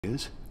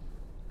Is?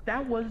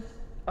 That was,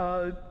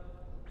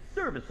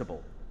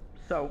 serviceable.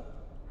 So,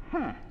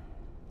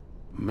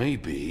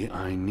 Maybe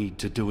I need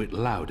to do it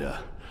louder.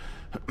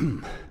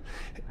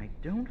 I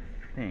don't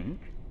think...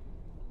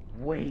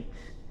 Wait.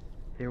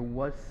 There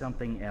was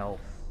something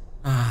else.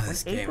 Ah,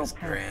 this When game April is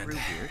passed grand. through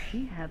here,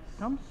 she had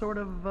some sort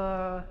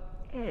of,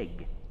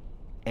 egg.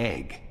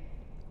 Egg.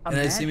 A Did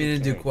I see me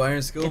magic to do egg. choir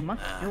in school? It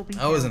must still be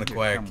I wasn't a down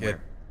choir here kid.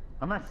 somewhere.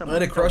 Unless I someone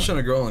had a crush stole on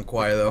a it. girl in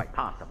choir, though. Quite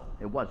possible.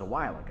 It was a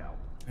while ago.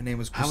 Her name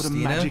was How would a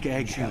Christina. magic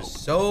egg She was help?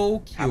 so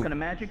cute. How can a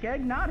magic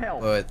egg not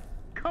help? But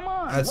Come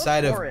on,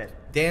 outside look of for it.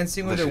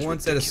 dancing with This her is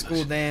once at a ridiculous.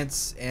 school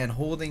dance and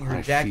holding her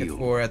I jacket feel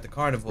for her at the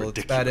carnival,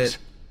 that's about ridiculous.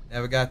 it.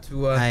 Never got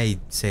to I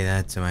say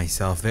that to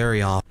myself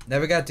very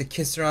never got to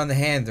kiss her on the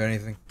hand or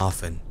anything.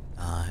 often,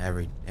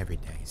 every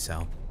day,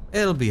 so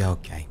it'll be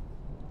okay.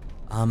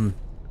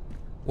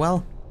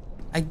 Well,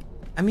 I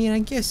mean, I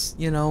guess,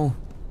 you know,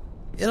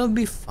 it'll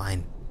be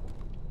fine.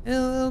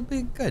 It'll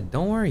be good.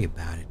 Don't worry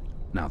about it.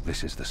 Now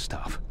this is the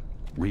stuff.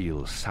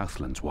 Real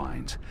Southlands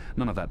wines.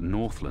 None of that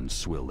Northlands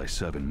swill they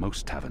serve in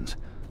most taverns.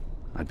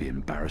 I'd be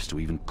embarrassed to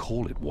even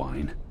call it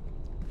wine.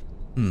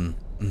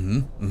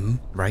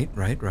 Right.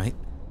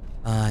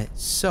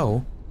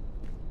 So,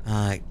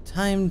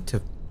 time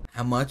to...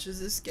 How much is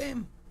this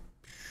game?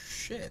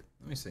 Shit,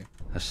 let me see.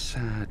 A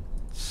sad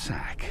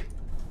sack.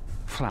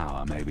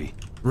 Flour, maybe.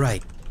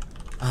 Right.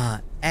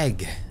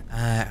 Egg.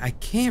 I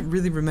can't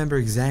really remember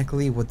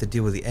exactly what the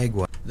deal with the egg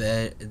was.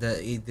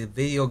 The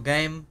video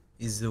game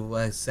was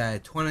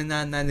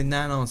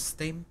 $29.99 on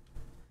Steam.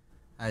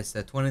 I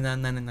said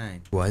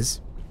 $29.99.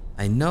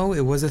 I know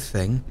it was a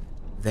thing.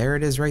 There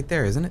it is right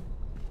there, isn't it?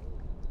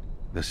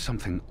 There's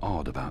something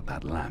odd about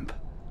that lamp.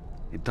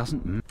 It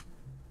doesn't...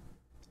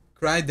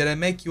 Cry, did I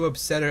make you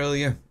upset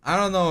earlier? I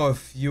don't know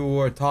if you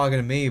were talking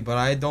to me, but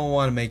I don't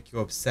want to make you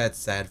upset,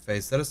 sad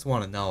face. I just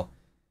want to know.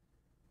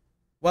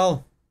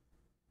 Well,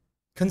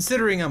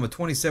 considering I'm a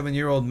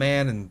 27-year-old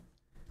man and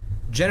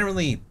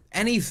generally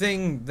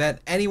anything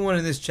that anyone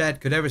in this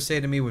chat could ever say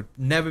to me would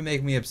never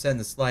make me upset in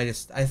the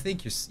slightest, I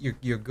think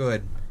you're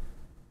good.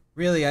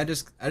 Really, I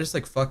just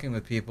like fucking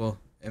with people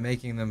and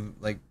making them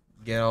like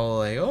get all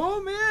like, oh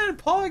man,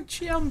 pog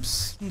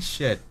chumps and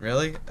shit.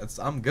 Really?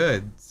 I'm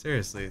good.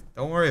 Seriously,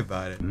 don't worry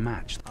about it.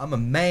 matched. I'm a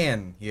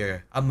man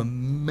here. I'm a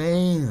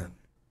man.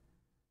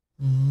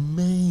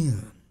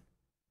 Man.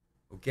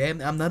 Okay?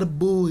 I'm not a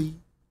boy.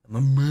 I'm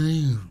a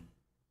man.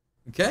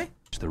 Okay?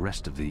 The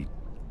rest of the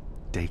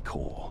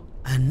decor.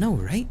 I know,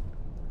 right?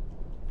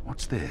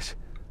 What's this?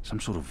 Some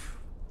sort of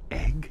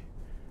egg?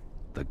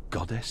 The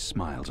goddess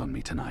smiles on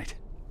me tonight.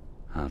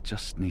 I'll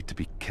just need to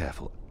be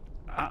careful.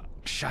 Ah,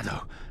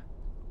 shadow.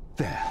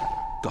 There.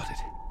 Got it.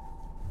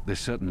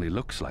 This certainly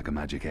looks like a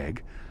magic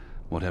egg,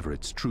 whatever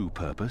its true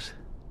purpose.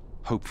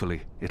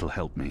 Hopefully, it'll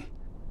help me.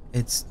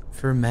 It's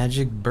for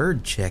magic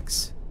bird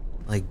chicks.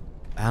 Like,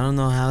 I don't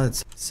know how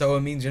it's... So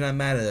it means you're not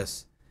mad at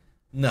us?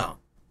 No.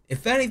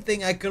 If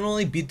anything, I can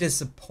only be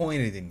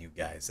disappointed in you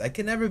guys. I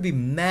can never be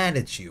mad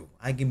at you.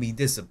 I can be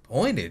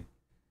disappointed.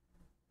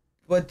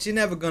 But you're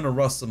never gonna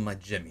rustle my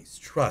jimmies.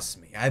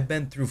 Trust me. I've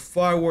been through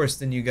far worse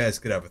than you guys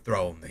could ever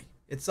throw at me.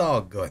 It's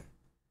all good.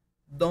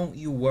 Don't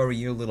you worry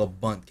your little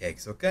bunt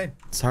cakes, okay?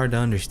 It's hard to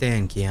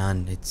understand,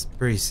 Keon. It's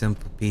pretty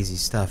simple peasy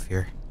stuff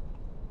here.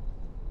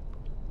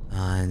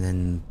 And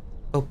then...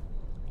 Oh.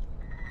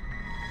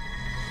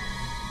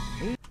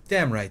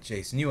 Damn right,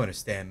 Jason. You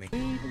understand me.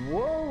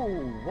 Whoa,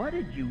 what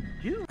did you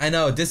do? I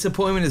know.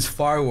 Disappointment is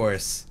far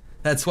worse.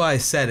 That's why I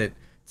said it.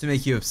 To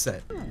make you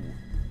upset.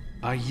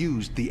 I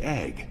used the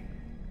egg.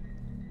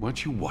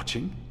 Weren't you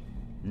watching?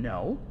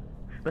 No.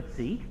 But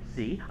see,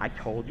 I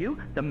told you,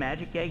 the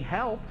magic egg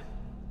helped.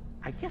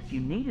 I guess you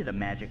needed a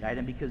magic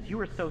item because you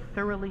were so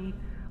thoroughly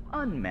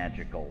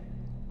unmagical.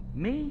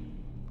 Me?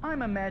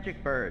 I'm a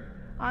magic bird.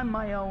 I'm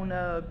my own,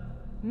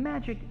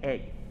 magic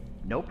egg.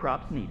 No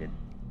props needed.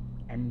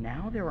 And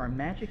now there are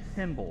magic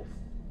symbols.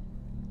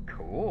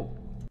 Cool.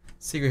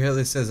 Secret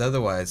Hitler says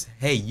otherwise.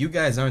 Hey, you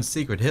guys aren't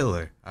Secret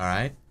Hitler,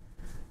 alright?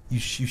 You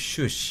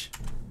shush.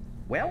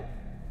 Well,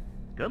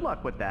 good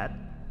luck with that.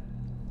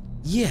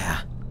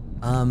 Yeah.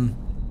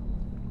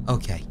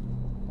 Okay.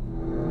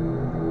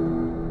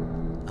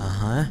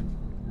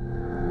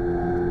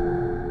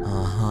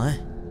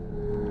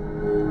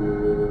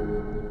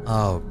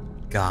 Oh,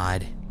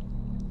 God.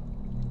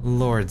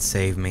 Lord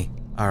save me.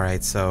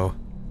 Alright, so...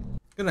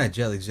 Good night,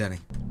 Jelly Jenny.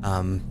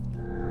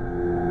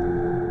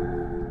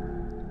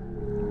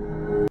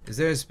 Is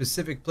there a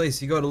specific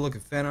place you go to look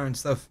at fan art and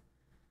stuff?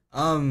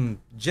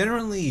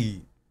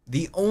 Generally,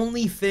 the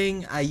only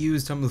thing I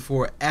use Tumblr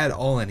for at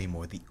all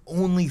anymore, the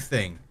only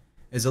thing,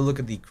 is to look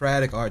at the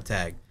Craddock art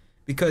tag.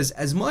 Because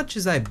as much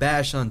as I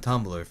bash on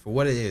Tumblr for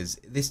what it is,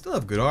 they still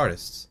have good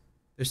artists.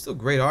 There's still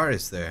great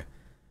artists there.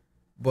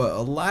 But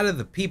a lot of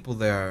the people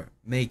there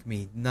make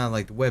me not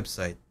like the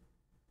website.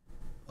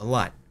 A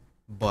lot.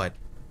 But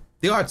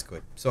the art's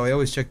good, so I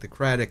always check the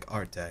Craddock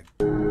art tag.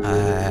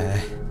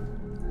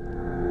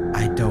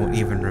 I don't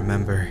even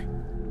remember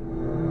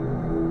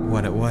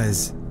what it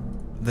was.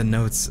 The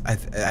notes, I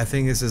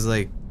think this is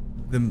like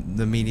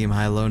the medium,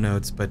 high, low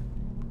notes, but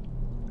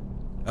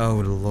oh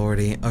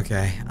lordy.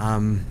 Okay.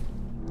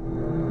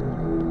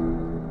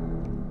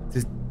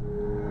 Just,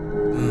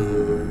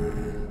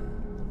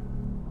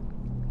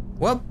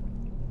 Well,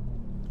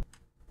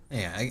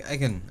 yeah, I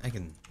can.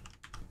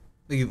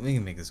 We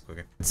can make this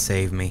quicker.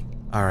 Save me.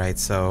 All right,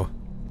 so,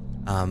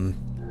 yeah,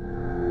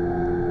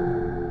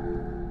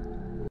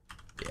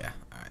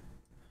 all right.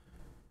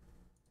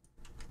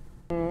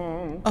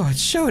 Oh, it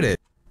showed it.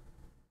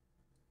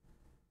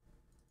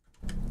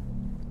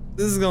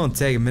 This is gonna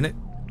take a minute.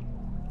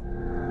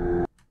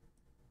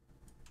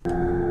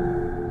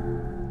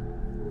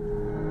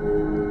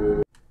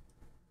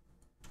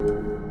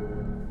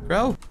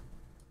 Crow?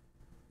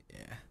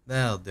 Yeah,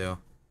 that'll do.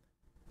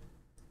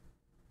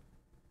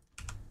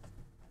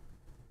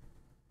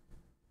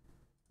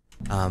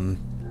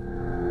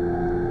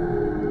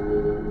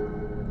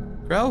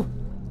 Crow?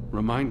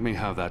 Remind me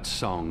how that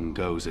song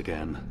goes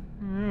again.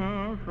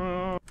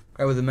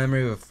 Cry with the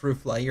memory of a fruit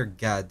fly. You're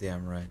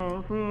goddamn right.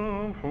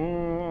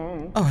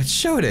 Oh, it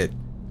showed it.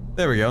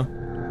 There we go.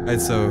 Alright,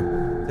 so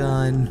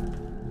done.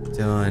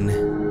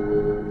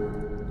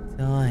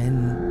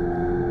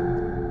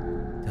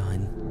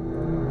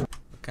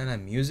 What kind of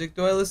music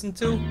do I listen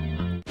to?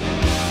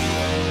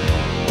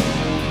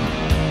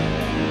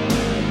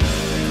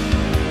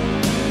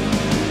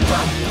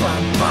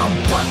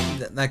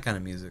 That kind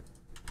of music.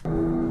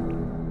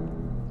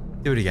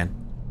 Do it again.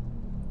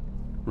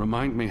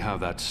 Remind me how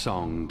that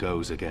song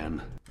goes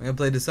again. I'm gonna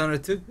play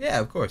Dishonored 2? Yeah,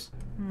 of course.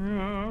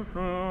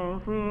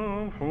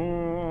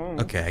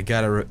 Okay, I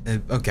gotta.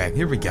 Okay,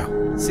 here we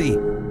go. See,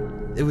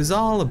 it was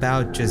all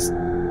about just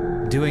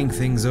doing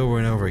things over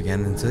and over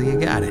again until you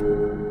got it.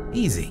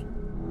 Easy.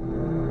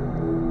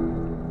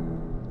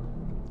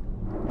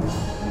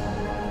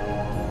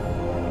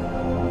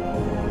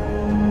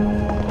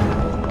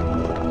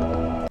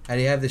 How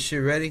do you have this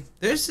shit ready?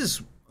 There's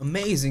this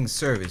amazing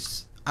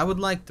service. I would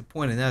like to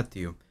point it out to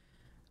you.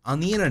 On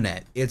the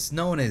internet, it's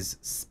known as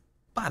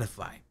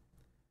Spotify.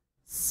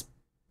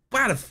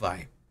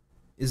 Spotify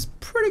is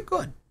pretty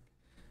good.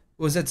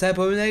 Was that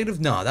Typo Negative?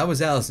 No, that was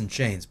Alice in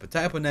Chains, but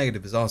Typo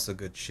Negative is also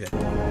good shit.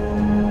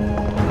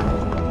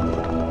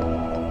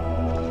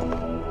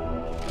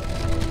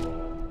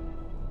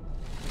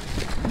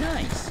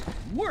 Nice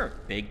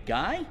work, big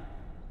guy.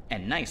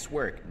 And nice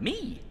work,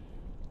 me.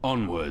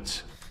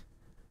 Onwards.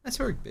 Nice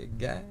work, big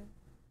guy.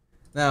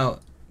 Now,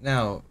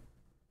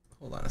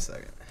 hold on a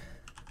second.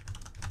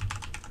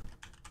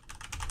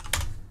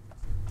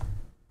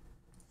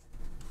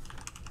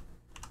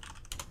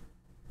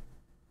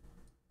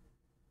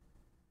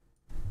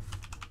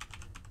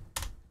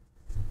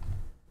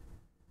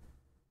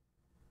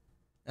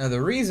 Now,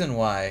 the reason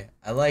why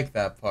I like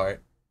that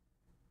part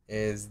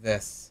is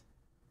this.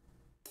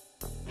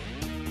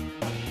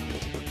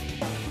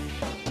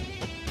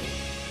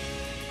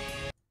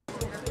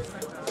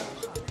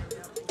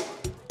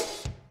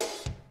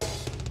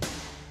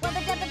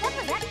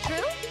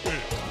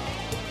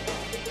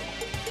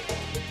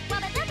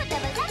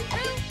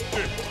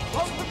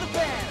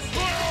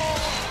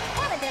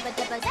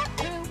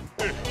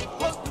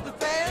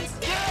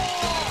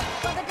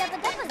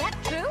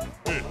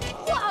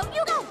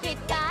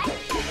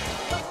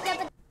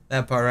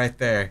 That part right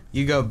there.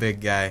 You go,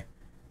 big guy.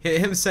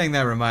 Him saying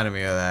that reminded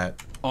me of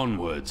that.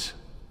 Onwards,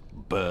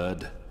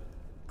 bird.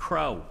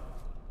 Crow.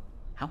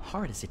 How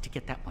hard is it to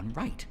get that one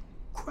right?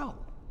 Crow.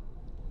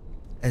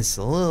 It's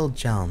a little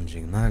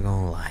challenging, not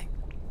gonna lie.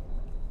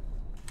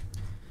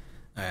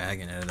 Alright, I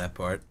can edit that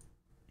part.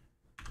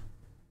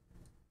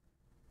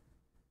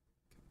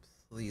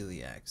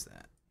 Completely axe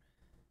that.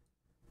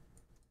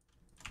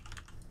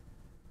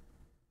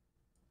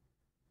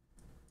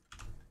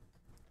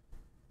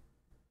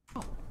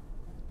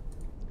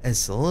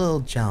 It's a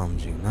little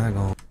challenging, not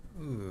gonna.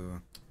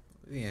 Ooh,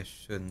 maybe I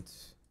shouldn't.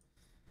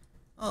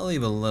 I'll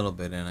leave a little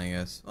bit in, I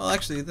guess. Well,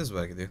 actually, this is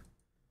what I could do.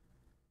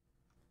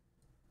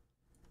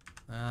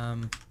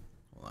 Hold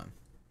on.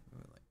 Do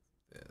it like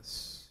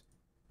this.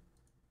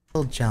 A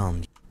little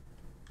challenging.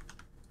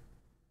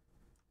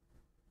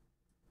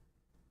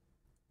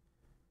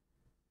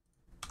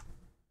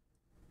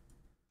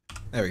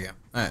 There we go.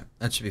 Alright,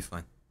 that should be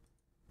fine.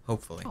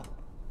 Hopefully.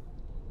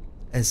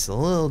 It's a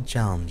little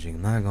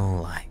challenging, not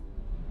gonna lie.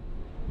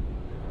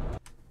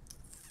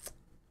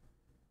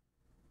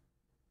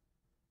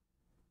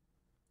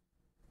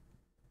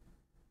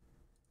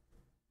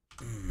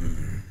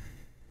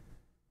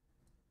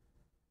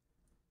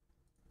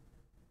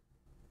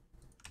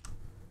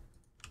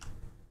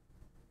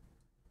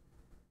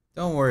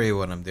 Don't worry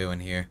what I'm doing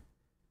here.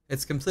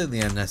 It's completely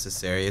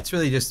unnecessary. It's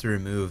really just to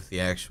remove the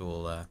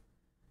actual,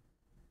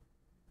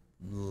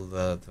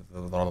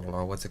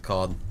 what's it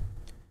called?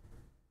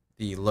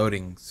 The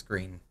loading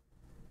screen.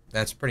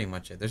 That's pretty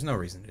much it. There's no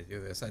reason to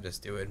do this. I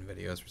just do it in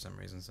videos for some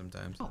reason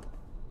sometimes.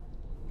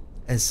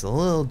 It's a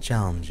little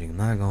challenging,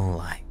 not gonna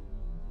lie.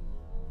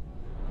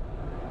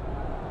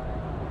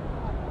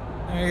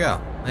 There you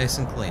go. Nice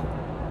and clean.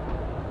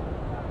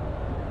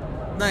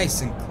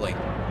 Nice and clean.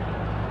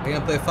 Are you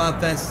gonna play Final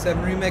Fantasy VII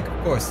Remake?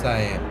 Of course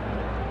I am.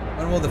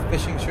 When will the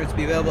fishing shirts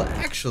be available?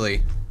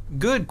 Actually,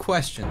 good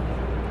question.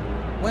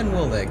 When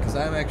will they? Because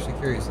I'm actually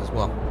curious as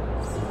well.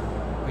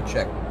 Let me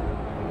check.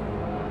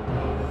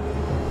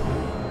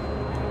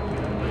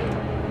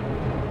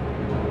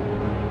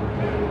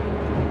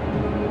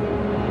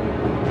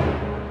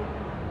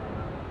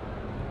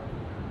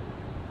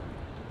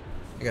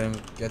 I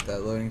gotta get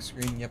that loading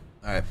screen. Yep.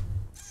 Alright.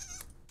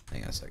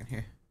 Hang on a second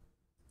here.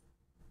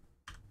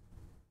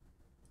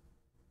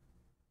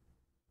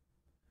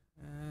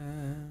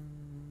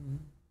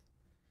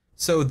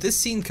 So this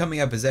scene coming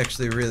up is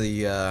actually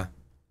really, I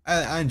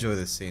enjoy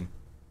this scene.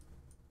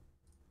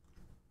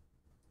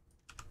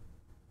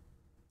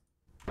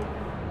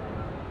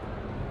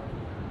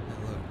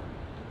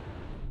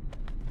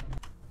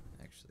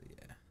 Actually,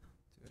 yeah.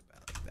 Do it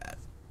about like that.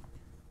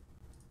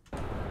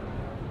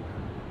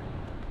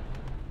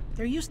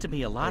 There used to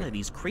be a lot of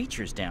these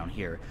creatures down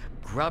here,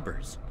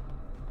 grubbers,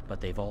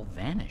 but they've all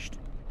vanished.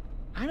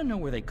 I don't know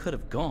where they could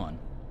have gone.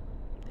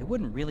 They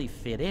wouldn't really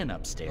fit in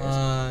upstairs,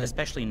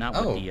 especially not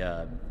with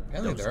the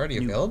those they're already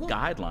new available?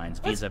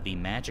 guidelines vis-a-vis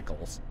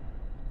magicals.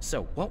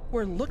 So what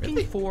we're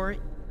looking for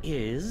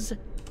is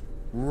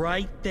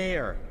right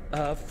there.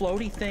 A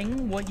floaty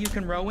thing, what you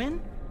can row in?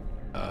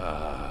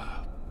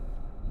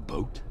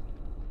 Boat?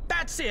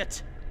 That's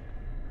it!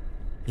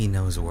 He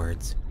knows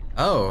words.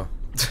 Oh.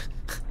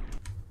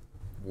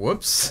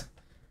 Whoops.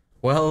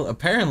 Well,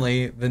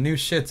 apparently the new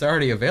shit's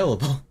already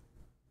available.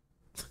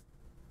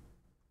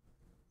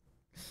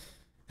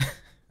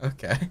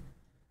 Okay.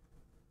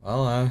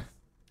 Well,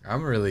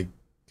 I'm really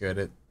good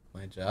at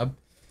my job.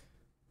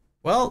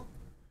 Well,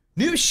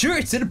 new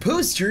shirts and a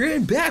poster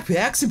and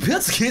backpacks and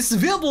pencil cases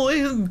available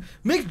in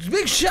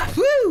big shop.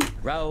 Woo!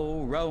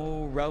 Row,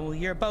 row, row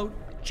your boat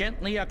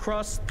gently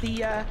across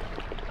the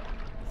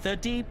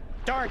deep,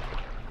 dark,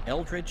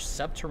 eldritch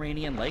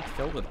subterranean lake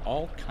filled with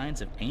all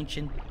kinds of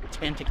ancient,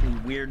 tentacly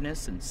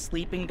weirdness and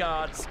sleeping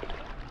gods.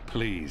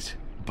 Please,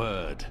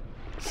 bird.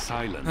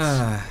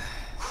 Silence.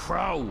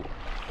 Crow!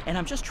 And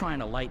I'm just trying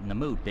to lighten the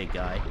mood, big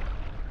guy.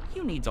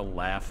 You need to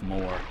laugh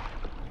more.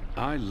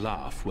 I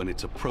laugh when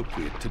it's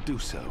appropriate to do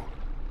so.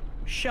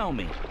 Show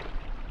me.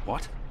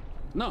 What?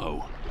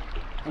 No.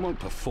 I won't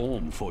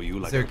perform for you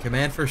like Is there a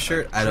command for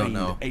shirt? I don't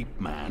know. Ape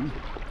man.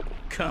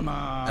 Come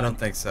on. I don't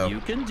think so.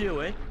 You can do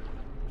it.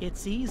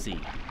 It's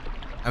easy.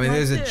 I mean, Like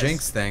there's a this.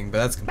 Jinx thing, but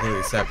that's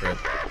completely separate.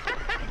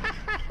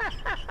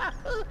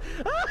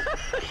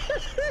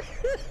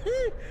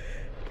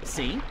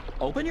 See?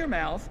 Open your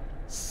mouth,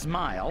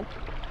 smile,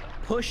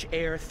 push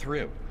air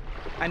through.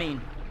 I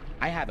mean,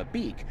 I have a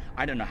beak.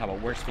 I don't know how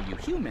it works for you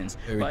humans,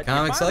 Maybe but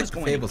comics if I like was the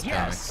going Fables to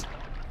guess, comics.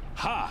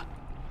 Ha!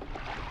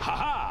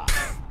 Ha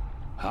ha!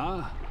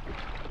 Huh?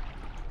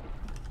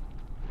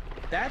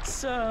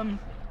 that's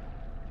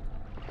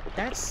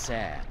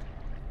sad.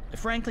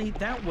 Frankly,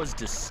 that was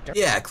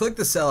Yeah, click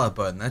the sellout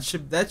button. That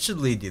should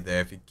lead you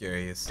there if you're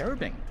curious.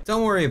 disturbing.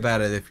 Don't worry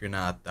about it if you're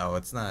not, though.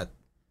 It's not.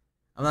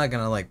 I'm not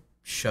gonna like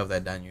shove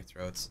that down your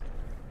throats.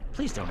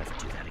 Please don't ever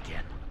do that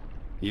again.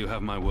 You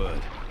have my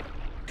word.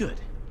 Good.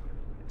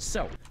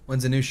 So,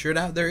 When's a new shirt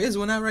out? There is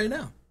one out right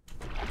now.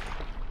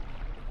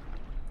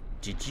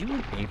 did you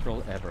and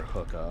April ever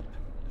hook up?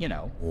 You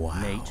know,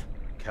 Wow. mate,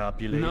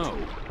 copulate. No.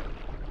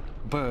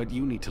 Bird,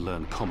 you need to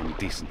learn common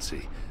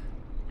decency.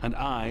 And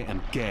I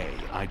am gay.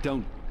 I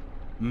don't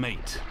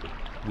mate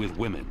with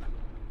women.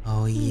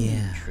 Oh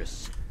yeah.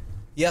 Interesting.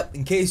 Yep.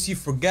 In case you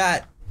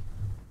forgot,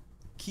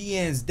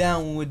 Kian's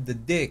down with the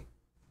dick.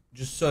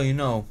 Just so you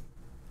know,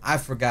 I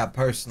forgot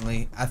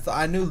personally.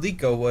 I knew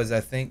Liko was, I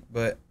think,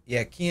 but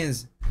yeah,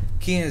 Kian's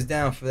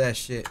down for that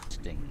shit.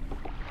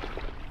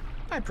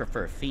 I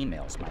prefer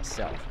females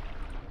myself,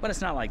 but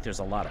it's not like there's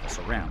a lot of us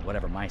around,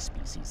 whatever my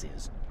species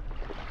is.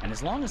 And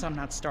as long as I'm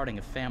not starting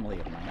a family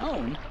of my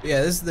own,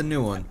 Yeah, this is the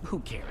new one. who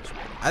cares,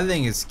 really? I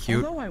think it's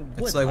cute. Although I would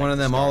It's like one like of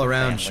to them start a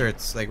all-around family.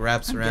 shirts, like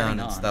wraps I'm around getting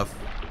and on. stuff.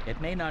 It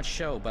may not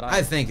show, but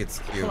I think it's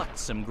cute. plucked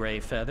some gray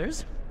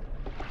feathers.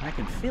 I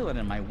can feel it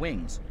in my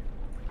wings.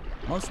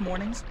 Most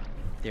mornings,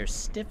 they're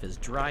stiff as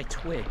dry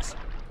twigs.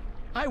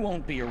 I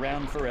won't be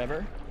around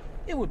forever.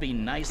 It would be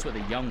nice with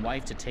a young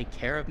wife to take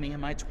care of me in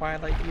my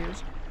twilight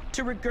years,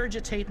 to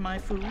regurgitate my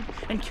food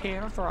and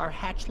care for our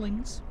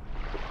hatchlings.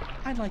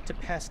 I'd like to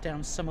pass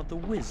down some of the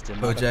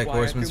wisdom I've BoJack acquired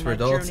Horseman's through for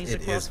my adults. journeys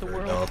It across is the for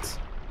world, adults.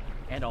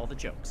 and all the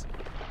jokes.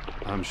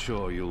 I'm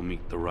sure you'll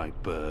meet the right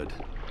bird.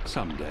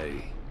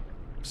 Someday.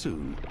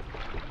 Soon.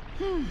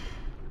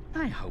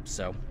 I hope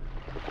so.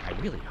 I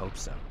really hope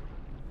so.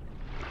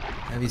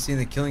 Have you seen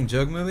the Killing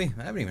Joke movie?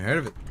 I haven't even heard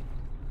of it.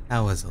 That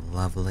was a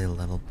lovely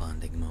little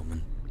bonding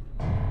moment.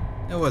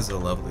 It was a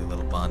lovely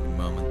little bonding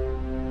moment.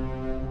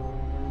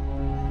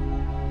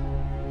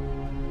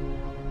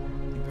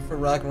 You prefer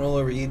rock and roll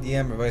over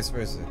EDM or vice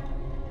versa? You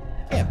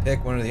can't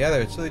pick one or the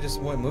other. It's really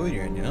just what mood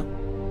you're in, you know?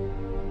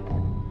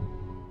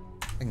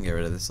 I can get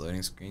rid of this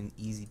loading screen.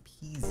 Easy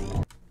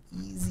peasy.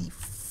 Easy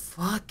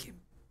fucking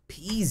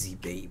peasy,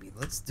 baby.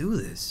 Let's do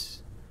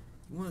this.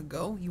 You wanna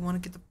go? You wanna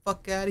get the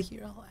fuck out of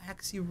here? I'll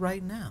axe you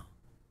right now.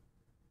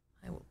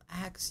 I will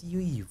axe you,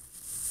 you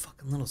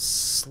fucking little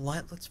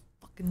slut. Let's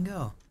fucking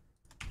go.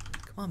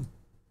 on.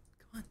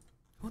 Come on.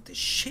 You want this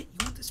shit?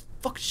 You want this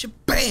fucking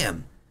shit?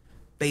 Bam!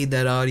 Fade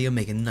that audio,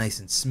 make it nice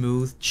and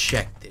smooth.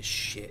 Check this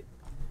shit.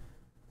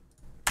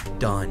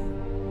 Done.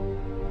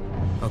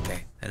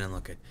 Okay, that didn't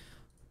look good.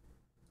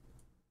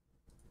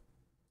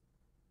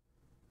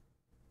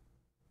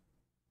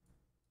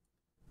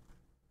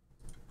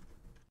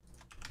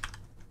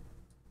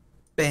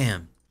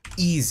 Bam.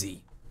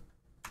 Easy.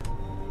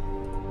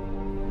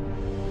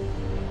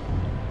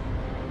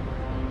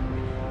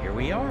 Here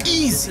we are.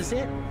 Easy. This is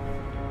it.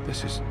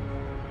 This is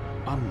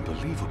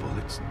unbelievable.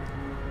 It's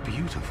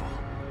beautiful.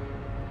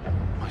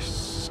 My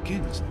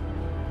skin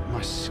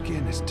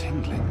is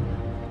tingling.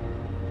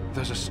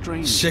 There's a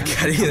strange...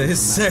 Shit, either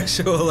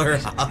sexual or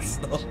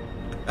hostile.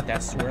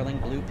 That swirling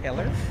blue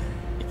pillar.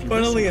 If you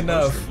Funnily listen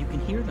enough, closer, you can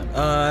hear them.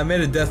 I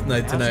made a death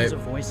knight Thousands tonight, of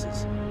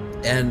voices.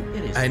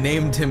 and I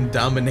named him This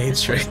place was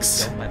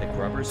Dominatrix. built by the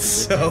grubbers who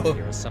So- lived down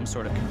here as some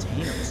sort of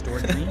container to store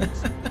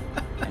dreams.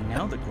 And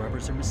now the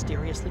grubbers are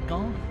mysteriously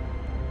gone.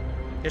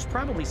 There's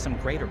probably some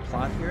greater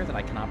plot here that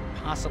I cannot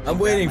possibly. I'm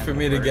wrap waiting my for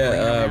me to brain get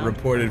around.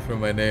 reported for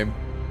my name.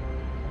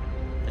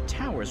 The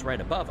tower's right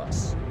above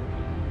us.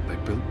 They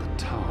built the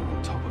tower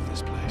on top of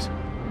this place.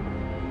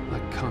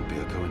 That can't be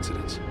a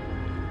coincidence.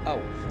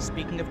 Oh,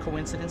 speaking of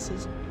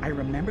coincidences, I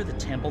remember the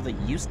temple that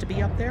used to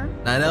be up there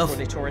Night Elf,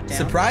 before they tore it down.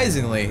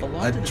 surprisingly,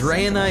 Belonged a to the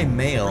Draenei Sentinel,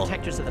 male.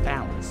 Protectors of the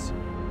balance.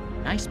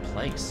 Nice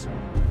place.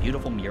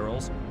 Beautiful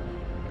murals.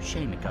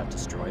 Shame it got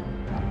destroyed.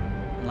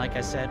 And like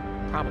I said,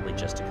 probably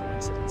just a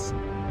coincidence.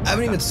 I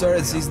haven't even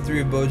started season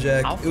 3 of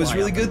BoJack. It was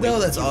really good though.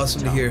 That's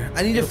awesome to hear.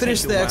 I need to It'll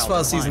finish take the you a while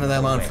X-Files to season find of that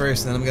the one way.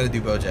 first, and then I'm gonna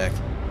do BoJack.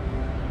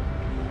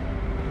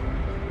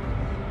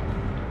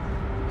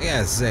 I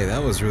gotta say,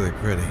 that was really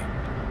pretty.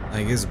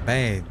 Like, it's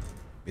bad.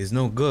 It's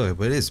no good,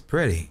 but it's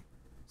pretty.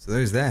 So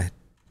there's that.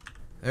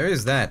 There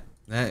is that.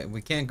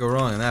 We can't go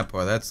wrong in that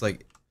part. That's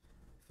like,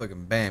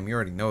 fucking bam. You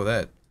already know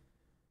that.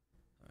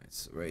 Alright,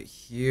 so right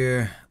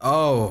here.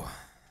 Oh,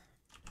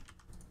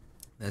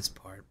 this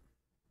part.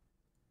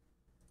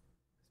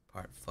 This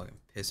part fucking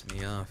pissed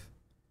me off.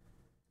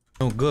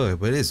 No good,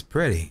 but it's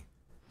pretty.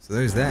 So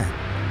there's that.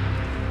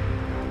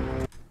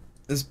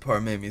 This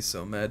part made me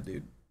so mad,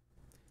 dude.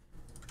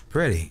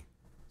 Pretty.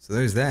 So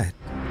there's that.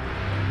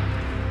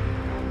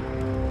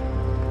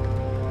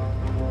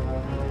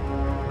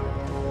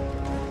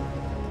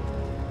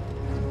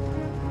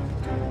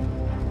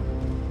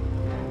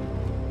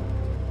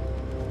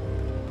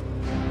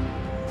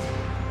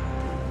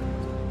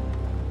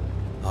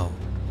 Oh.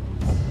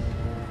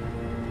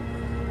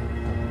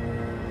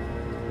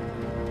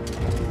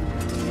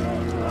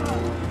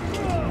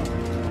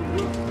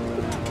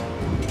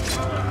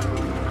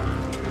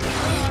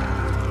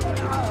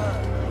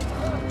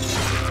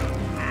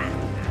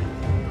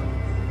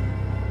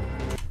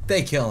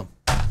 They kill him.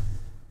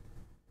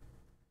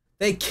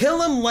 They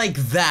kill him like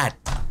that.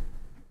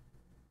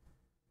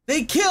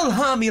 They kill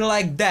Hami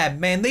like that,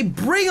 man. They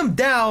bring him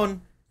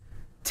down,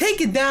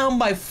 taken down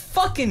by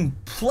fucking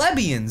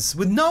plebeians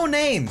with no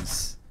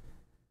names.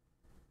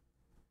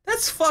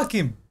 That's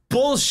fucking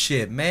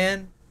bullshit,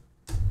 man.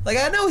 Like,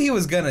 I know he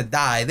was gonna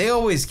die. They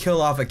always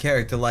kill off a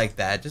character like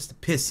that just to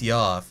piss you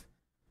off.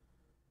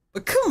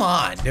 But come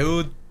on,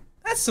 dude.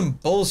 That's some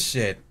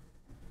bullshit.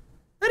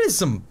 That is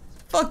some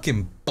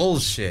fucking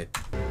bullshit.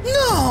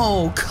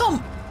 No,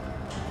 come.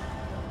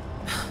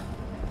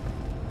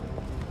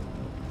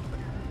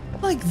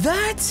 Like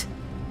that?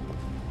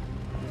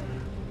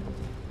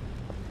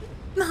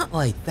 Not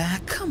like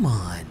that, come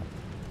on.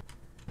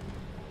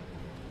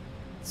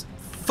 It's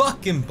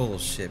fucking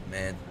bullshit,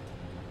 man.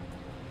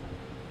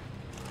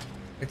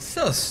 It's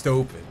so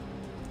stupid.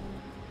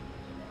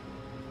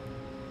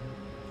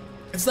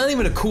 It's not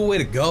even a cool way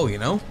to go, you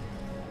know?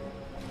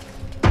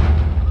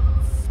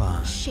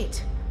 Fun.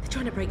 Shit, they're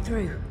trying to break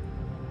through.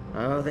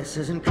 Oh, this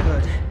isn't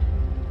good.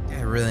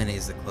 Guy really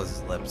needs to close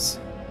his lips.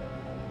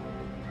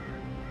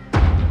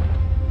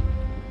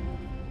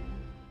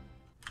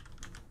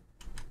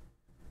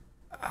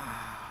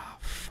 Ah,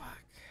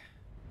 fuck.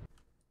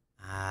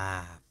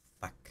 Ah,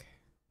 fuck.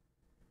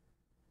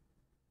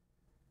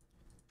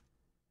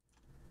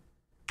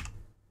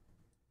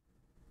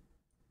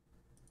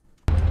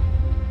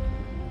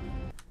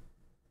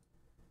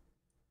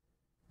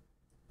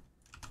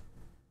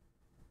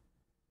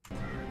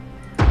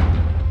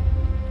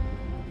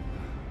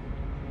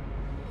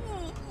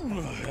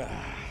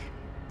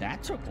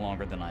 That took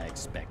longer than I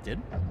expected.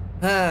 I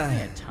Ah,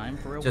 had time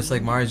for a just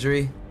like wee-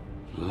 Marjorie.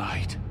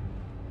 Light.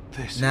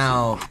 This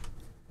Now,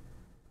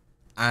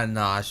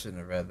 I shouldn't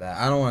have read that.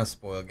 I don't want to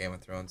spoil Game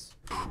of Thrones.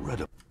 is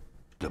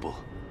incredible.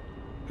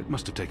 It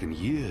must have taken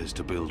years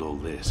to build all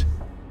this.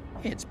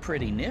 It's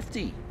pretty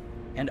nifty.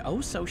 And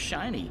oh so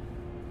shiny.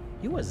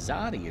 You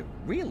Azadi are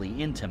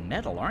really into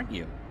metal, aren't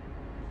you?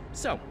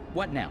 So,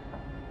 what now?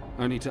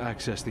 I need to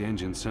access the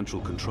engine's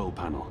central control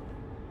panel.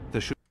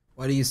 There should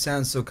Why do you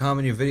sound so calm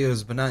in your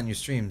videos but not in your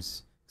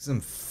streams? Because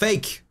I'm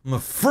fake. I'm a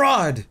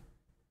fraud.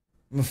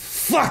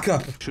 Fuck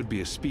up! Should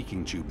be a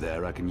speaking tube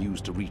there I can use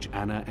to reach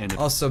Anna and...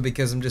 Also,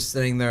 because I'm just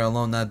sitting there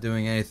alone, not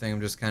doing anything,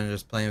 I'm just kind of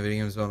just playing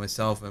video games by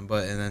myself, and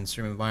then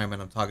stream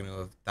environment, I'm talking to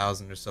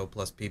 1,000 or so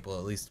plus people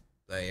at least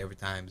like, every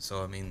time.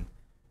 So I mean,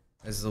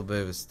 there's a little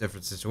bit of a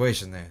different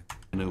situation there.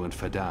 Anu and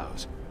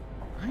Fadao's.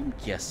 I'm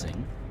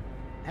guessing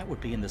that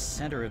would be in the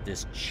center of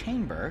this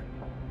chamber,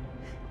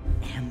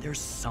 and there's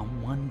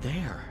someone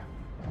there.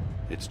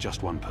 It's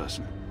just one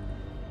person.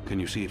 Can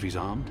you see if he's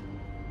armed?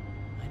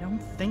 I don't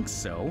think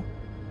so.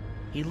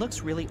 He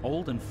looks really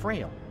old and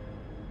frail.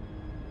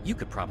 You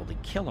could probably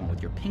kill him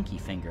with your pinky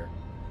finger.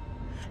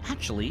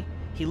 Actually,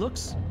 he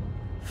looks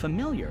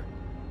familiar,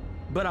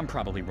 but I'm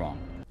probably wrong.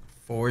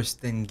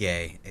 Forced and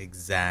gay,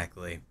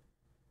 exactly.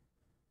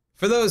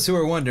 For those who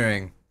are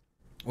wondering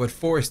what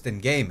forced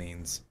and gay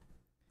means,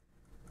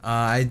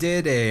 I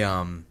did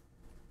a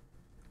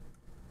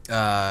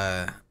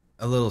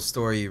little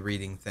story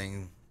reading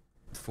thing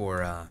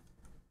for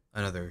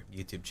another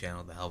YouTube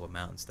channel to help him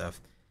out and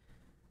stuff,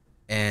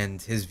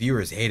 and his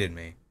viewers hated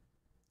me,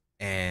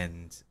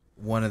 and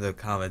one of the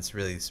comments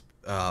really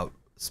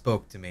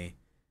spoke to me,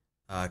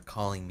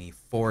 calling me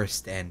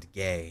forced and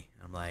gay.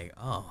 I'm like,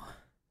 oh,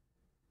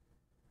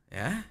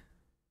 yeah,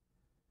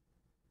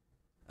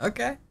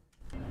 okay.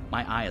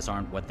 My eyes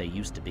aren't what they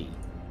used to be.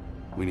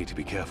 We need to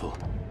be careful,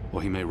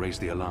 or he may raise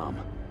the alarm.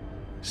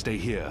 Stay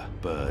here,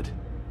 bird.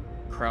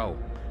 Crow.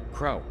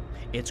 Crow.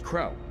 It's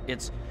Crow.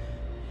 It's...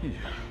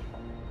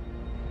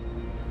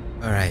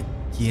 Alright,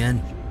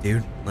 Kian,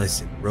 dude,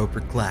 listen,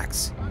 Roper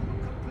clacks.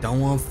 Don't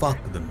wanna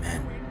fuck with him,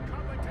 man.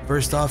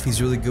 First off,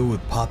 he's really good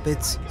with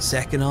puppets.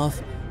 Second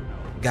off,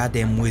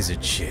 goddamn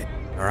wizard shit,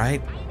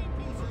 alright?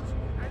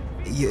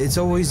 It's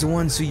always the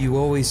ones who you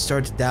always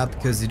start to doubt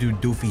because they do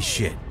doofy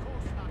shit.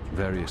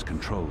 Various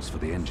controls for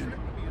the engine.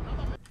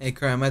 Hey,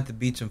 Cry, I'm at the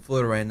beach in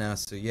Florida right now,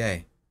 so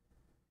yay.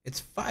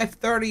 It's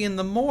 5:30 in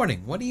the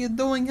morning. What are you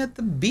doing at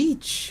the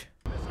beach?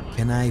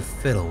 Can I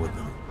fiddle with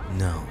them?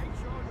 No.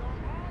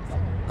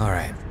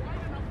 Alright.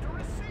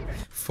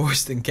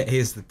 Forced and Gay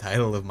is the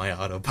title of my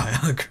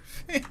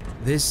autobiography.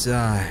 This,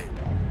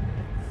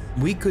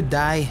 we could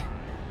die,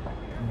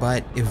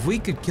 but if we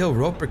could kill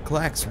Roper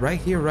Clacks right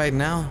here, right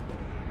now,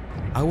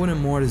 I wouldn't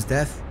mourn his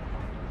death.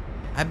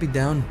 I'd be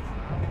down.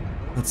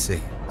 Let's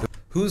see.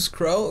 Who's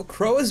Crow?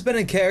 Crow has been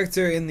a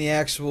character in the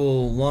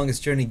actual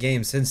Longest Journey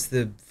game since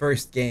the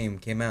first game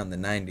came out in the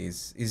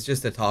 90s. He's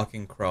just a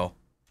talking crow.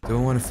 Do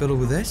I want to fiddle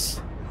with this?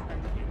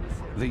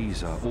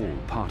 These are all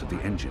part of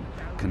the engine,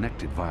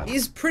 connected via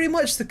He's pretty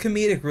much the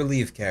comedic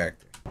relief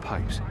character.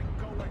 pipes.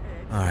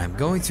 Alright, I'm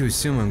going to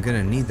assume I'm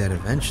gonna need that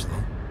eventually.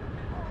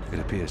 It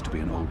appears to be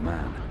an old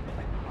man.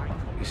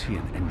 Is he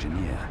an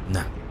engineer?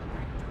 No.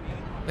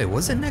 Wait,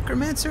 was it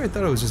Necromancer? I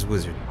thought it was just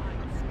Wizard.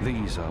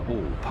 These are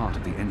all part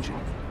of the engine,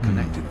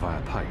 connected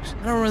via pipes.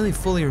 I don't really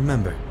fully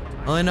remember.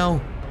 All I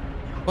know,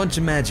 a bunch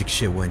of magic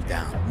shit went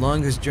down.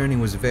 Longest Journey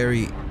was a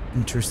very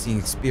interesting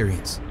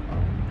experience.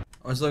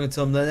 I was looking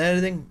until I'm done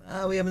editing.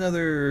 We have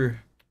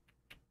another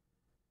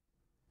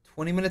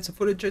 20 minutes of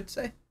footage, I'd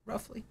say,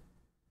 roughly.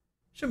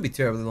 Shouldn't be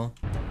terribly long.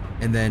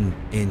 And then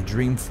in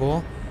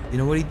Dreamfall, you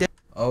know what he did?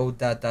 Oh, ...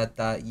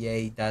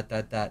 yay, ...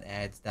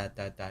 ads, ...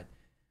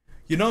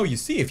 You know, you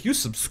see, if you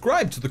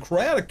subscribe to the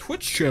Chaotic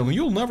Twitch channel,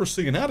 you'll never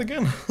see an ad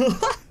again.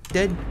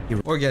 Dead.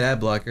 Or get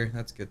ad blocker,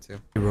 that's good too.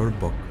 He wrote a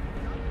book.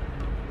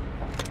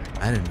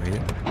 I didn't read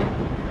it.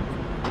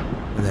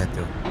 What did that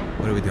do?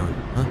 What are we doing?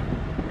 Huh?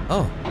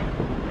 Oh.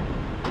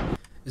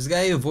 Is the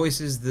guy who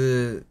voices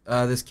the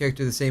this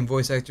character the same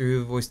voice actor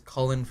who voiced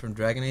Cullen from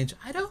Dragon Age?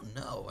 I don't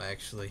know,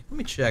 actually. Let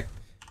me check.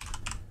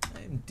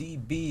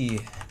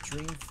 IMDb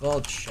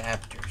Dreamfall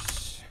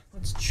chapters.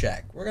 Let's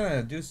check. We're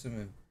gonna do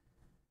some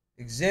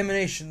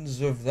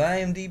examinations of the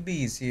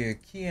IMDb's here.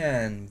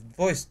 Kian,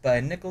 voiced by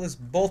Nicholas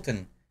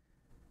Bolton.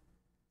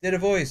 Did a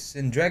voice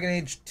in Dragon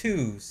Age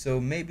 2, so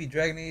maybe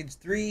Dragon Age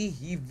 3.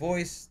 He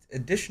voiced,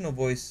 additional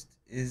voice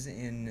is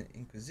in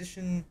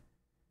Inquisition.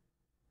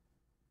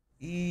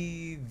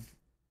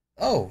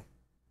 Oh.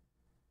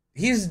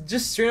 He's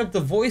just straight up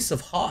the voice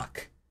of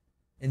Hawk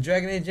in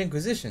Dragon Age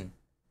Inquisition.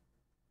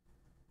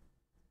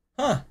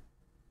 Huh.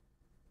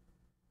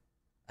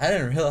 I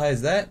didn't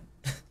realize that.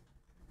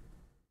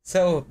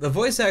 So, the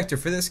voice actor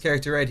for this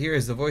character right here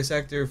is the voice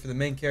actor for the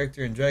main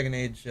character in Dragon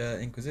Age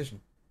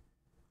Inquisition.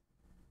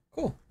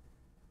 Cool.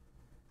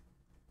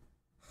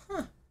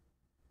 Huh.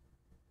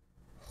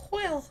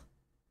 Well.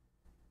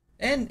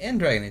 And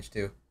Dragon Age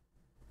 2.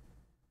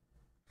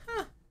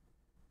 Huh.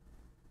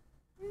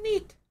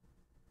 Neat.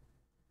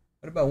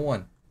 What about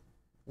 1?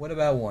 What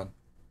about 1?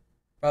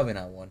 Probably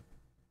not 1.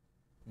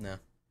 No.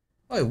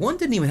 Oh, wait, 1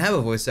 didn't even have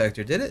a voice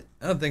actor, did it?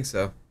 I don't think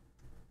so.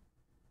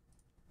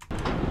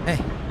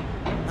 Hey.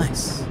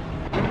 Nice.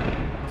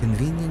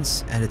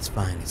 Convenience at its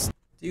finest.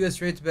 Do you go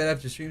straight to bed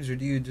after streams, or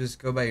do you just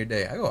go by your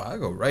day? I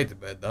go right to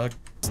bed, dog.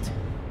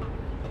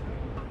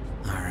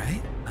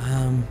 Alright.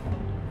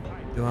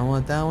 Do I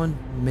want that one?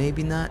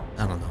 Maybe not.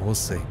 I don't know. We'll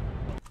see.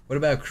 What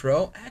about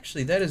Crow?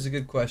 Actually, that is a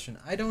good question.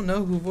 I don't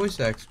know who voice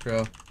acts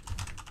Crow.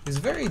 He's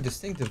a very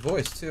distinctive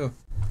voice, too.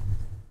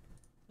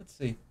 Let's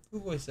see. Who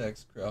voice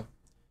acts Crow?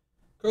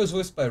 Crow is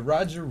voiced by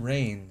Roger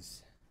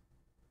Rains.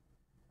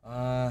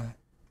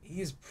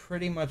 He's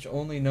pretty much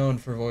only known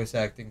for voice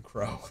acting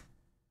Crow.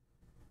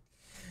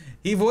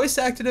 He voice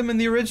acted him in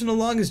the original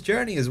Longest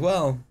Journey as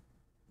well.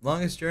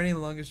 Longest Journey,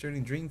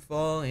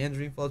 Dreamfall, and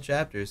Dreamfall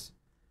chapters.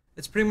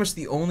 It's pretty much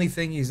the only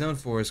thing he's known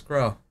for is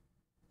Crow.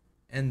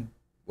 And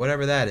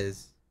whatever that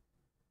is.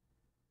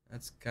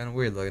 That's kind of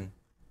weird looking.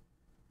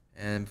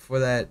 And before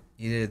that,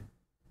 he did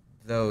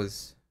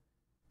those.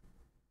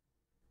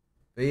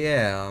 But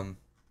yeah,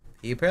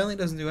 he apparently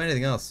doesn't do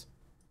anything else.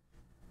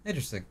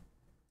 Interesting.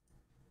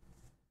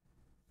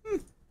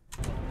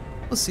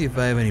 We'll see if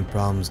I have any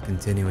problems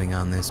continuing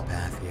on this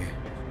path here.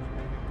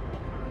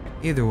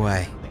 Either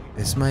way,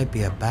 this might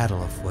be a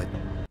battle afoot.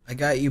 I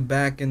got you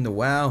back into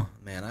WoW.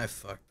 Man, I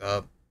fucked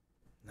up.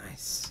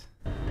 Nice.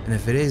 And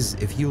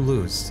if you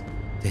lose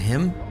to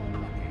him,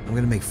 I'm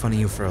gonna make fun of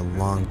you for a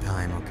long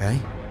time, okay?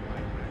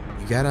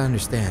 You gotta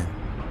understand.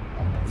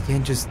 You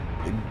can't just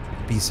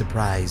be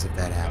surprised if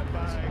that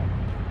happens.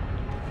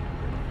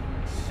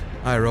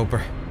 Hi,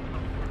 Roper.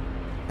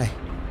 Hey.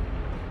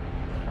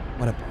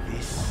 What up?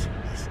 This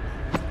is...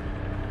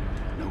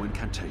 No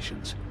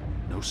incantations,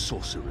 no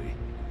sorcery,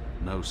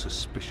 no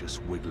suspicious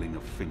wiggling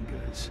of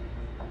fingers.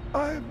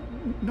 I'm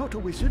not a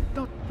wizard,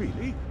 not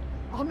really.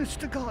 Honest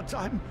to gods,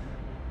 I'm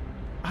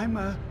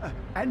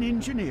an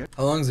engineer.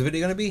 How long is the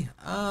video gonna be?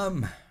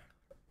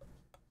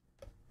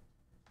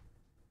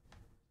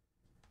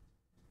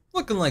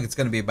 Looking like it's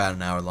gonna be about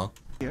an hour long.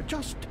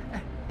 Just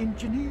an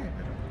engineer.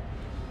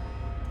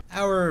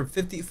 Hour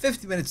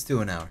 50 minutes to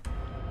an hour.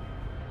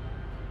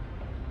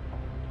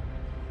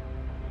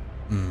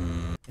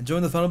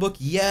 Enjoying the funnel book?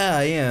 Yeah,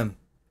 I am.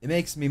 It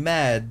makes me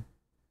mad.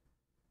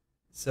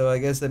 So I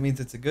guess that means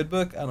it's a good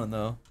book? I don't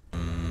know.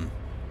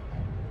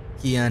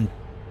 Kian,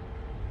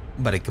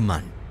 buddy, come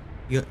on.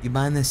 You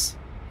buying this?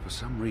 For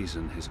some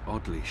reason, his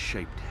oddly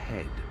shaped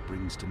head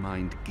brings to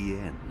mind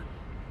Guillen.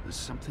 There's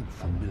something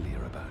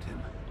familiar about him.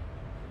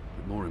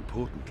 But more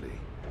importantly,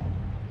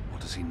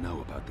 what does he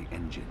know about the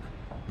engine?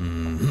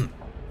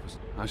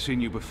 I've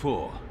seen you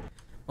before.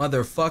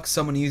 Motherfuck,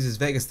 someone uses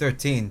Vegas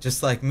 13,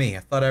 just like me. I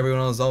thought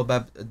everyone was all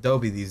about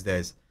Adobe these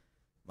days.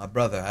 My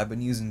brother, I've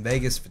been using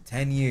Vegas for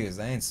 10 years.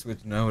 I ain't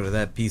switching over to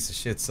that piece of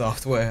shit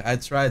software. I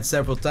tried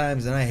several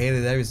times and I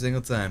hated it every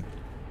single time.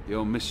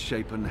 Your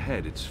misshapen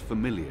head, it's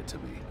familiar to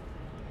me.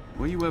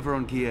 Were you ever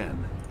on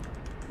Guillen?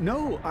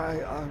 No,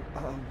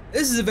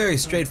 This is a very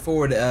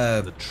straightforward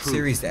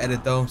series to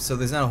edit though, so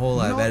there's not a whole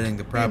lot of editing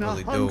to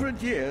properly in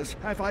 100 years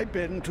have I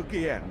been to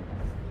Guillen.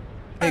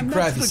 Hey, And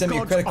Cry, that's if you the send me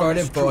your God's credit card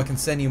honest info, I truth. can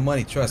send you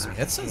money, trust me.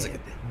 That sounds like a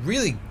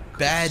really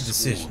bad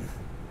decision.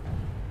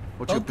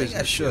 What's your Don't think I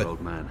business should. here,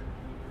 old man?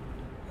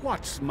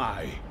 What's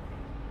my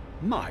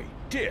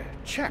dear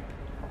chap?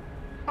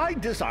 I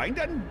designed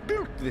and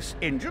built this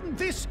engine.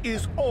 This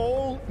is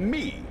all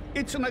me.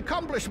 It's an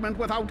accomplishment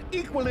without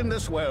equal in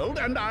this world,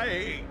 and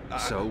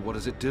So, what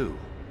does it do?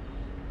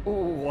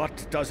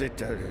 What does it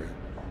do?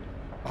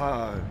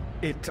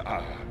 It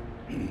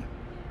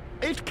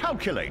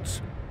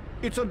calculates.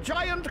 It's a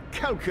giant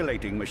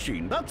calculating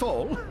machine, that's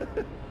all.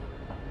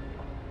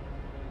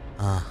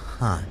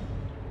 Uh-huh.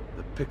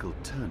 The pickled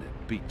turnip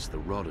beats the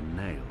rod and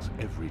nails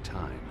every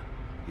time.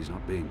 He's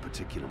not being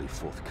particularly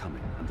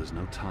forthcoming, and there's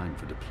no time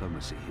for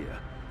diplomacy here.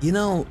 You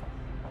know,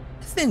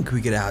 I think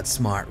we could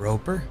outsmart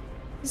Roper.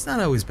 He's not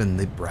always been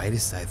the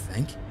brightest, I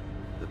think.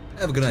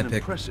 Have a good night, It's an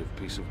Pick. impressive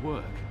piece of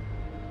work.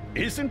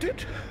 Isn't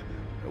it?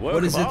 A work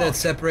What is of it that art.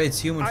 separates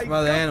human from I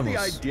other got animals?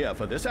 the idea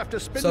for this after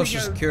spending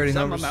Social security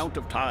some numbers? amount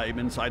of time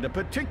inside a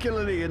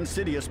particularly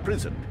insidious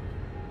prison.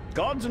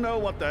 Gods know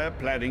what they're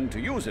planning to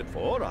use it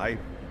for. I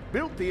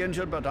built the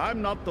engine, but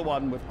I'm not the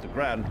one with the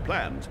grand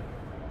plans.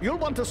 You'll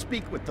want to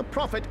speak with the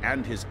prophet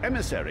and his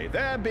emissary.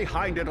 They're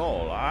behind it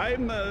all.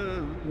 I'm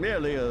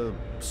merely a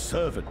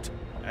servant.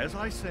 As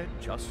I said,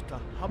 just a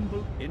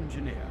humble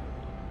engineer.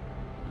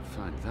 I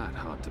find that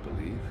hard to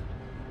believe.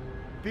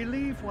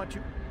 Believe what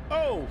you...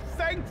 Oh,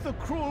 thank the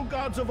cruel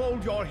gods of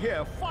old you're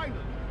here,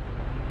 finally.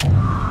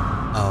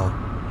 Oh,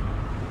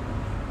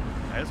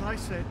 As I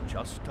said,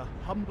 just a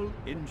humble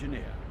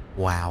engineer.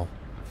 wow.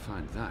 I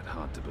find that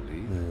hard to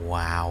believe.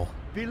 Wow.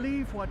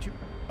 Believe what you...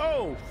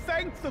 Oh,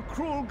 thank the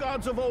cruel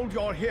gods of old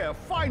you're here,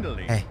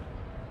 finally. Hey.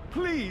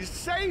 Please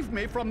save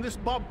me from this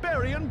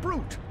barbarian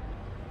brute.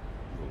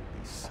 You'll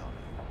be sorry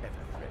you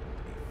ever threatened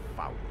a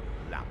foul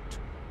lout.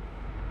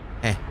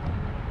 Hey.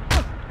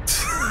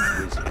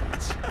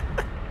 Wizards.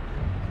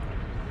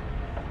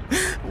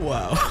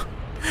 Wow.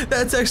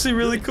 That's actually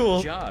really cool.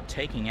 Good job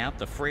taking out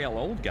the frail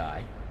old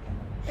guy.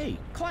 Hey,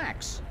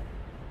 Clax.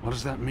 What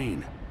does that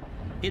mean?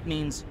 It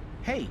means,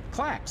 hey,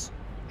 Clax.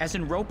 As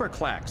in Roper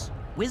Clax.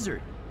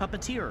 Wizard,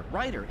 puppeteer,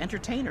 writer,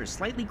 entertainer,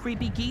 slightly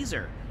creepy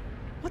geezer.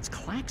 What's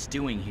Clax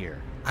doing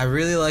here? I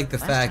really like the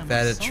Last fact time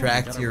that I it saw him,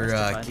 tracked got your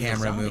arrested by the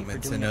camera Sony for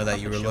movement to doing know a that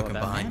you were puppet show looking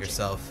about behind magic.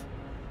 yourself.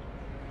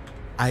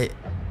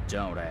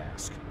 Don't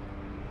ask.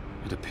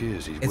 It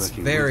appears he's It's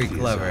working very with the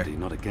clever. Azadi,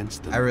 not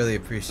against them. I really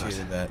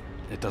appreciated But that.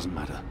 It doesn't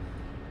matter.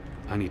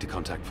 I need to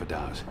contact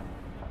Fadaus.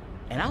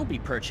 And I'll be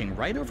perching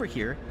right over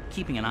here,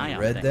 keeping an eye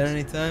on things. Read that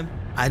anytime?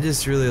 I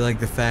just really like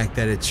the fact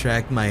that it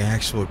tracked my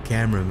actual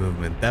camera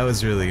movement. That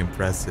was really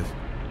impressive.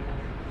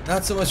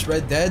 Not so much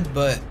Red Dead,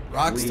 but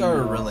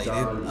Rockstar related.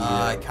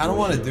 I kind of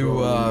want to do,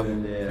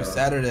 for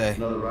Saturday, I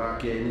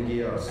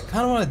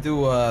kind of want to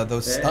do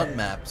those stunt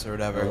maps or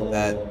whatever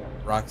that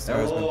Rockstar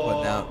has been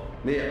putting out.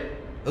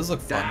 Those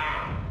look fun.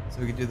 So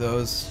we could do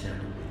those.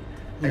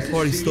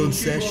 Party stunt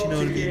sesh, you know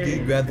what I mean,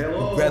 dude? Grab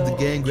the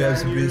gang, grab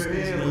some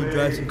business, you know,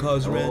 drive some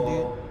cars around,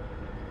 dude.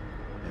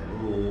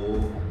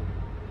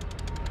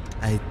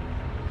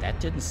 That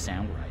didn't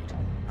sound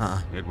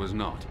right. It was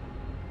not.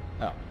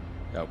 Oh,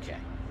 okay.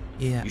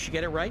 Yeah. You should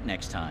get it right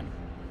next time.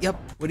 Yep.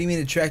 What do you mean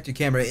it tracked your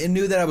camera? It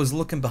knew that I was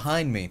looking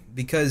behind me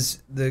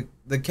because the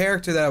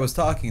character that I was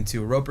talking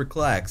to, Roper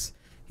Clax,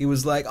 he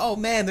was like, "Oh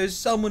man, there's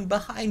someone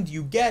behind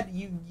you.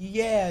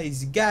 Yeah,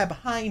 he's a guy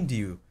behind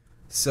you."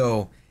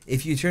 So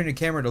if you turn your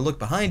camera to look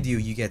behind you,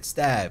 you get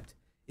stabbed.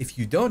 If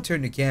you don't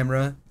turn your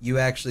camera, you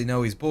actually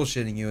know he's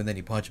bullshitting you, and then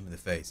you punch him in the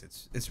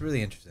face. It's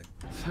really interesting.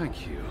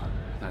 Thank you.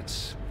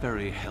 That's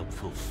very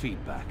helpful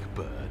feedback,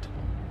 Bird.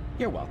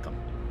 You're welcome.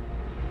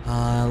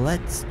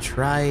 Let's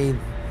try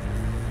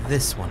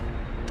this one.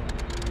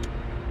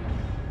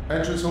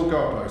 Entrance hall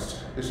guardpost.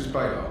 This is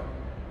Baylor.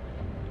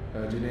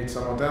 Do you need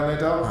someone down there,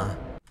 Dal?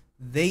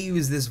 They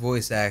use this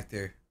voice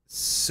actor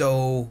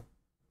so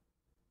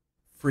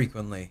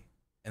frequently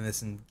in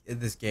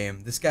this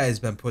game. This guy has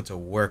been put to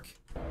work.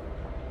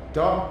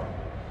 Dal?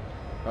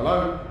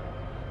 Hello?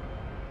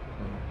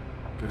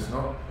 Guess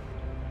not.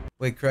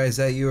 Wait, Cry, is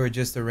that you or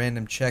just a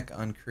random check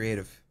on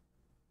creative?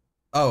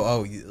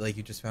 Oh, like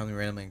you just found me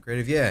randomly in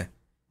creative? Yeah,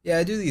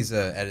 I do these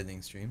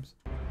editing streams.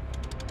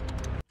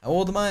 How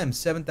old am I? I'm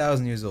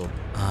 7,000 years old.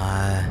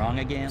 Wrong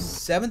again?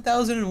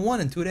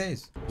 7,001 in 2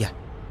 days. Yeah.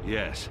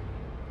 Yes.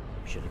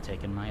 You should have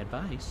taken my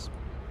advice.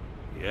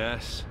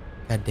 Yes.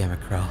 God damn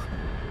it, Crow.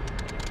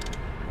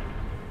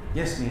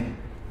 Yes, ma'am.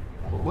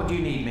 What do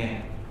you need,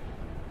 ma'am?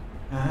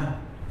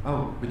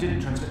 Oh, we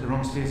didn't transmit the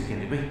wrong spheres again,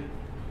 did we?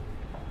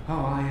 Oh,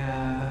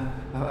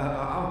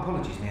 our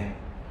apologies, ma'am.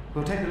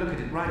 We'll take a look at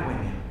it right away,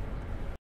 ma'am.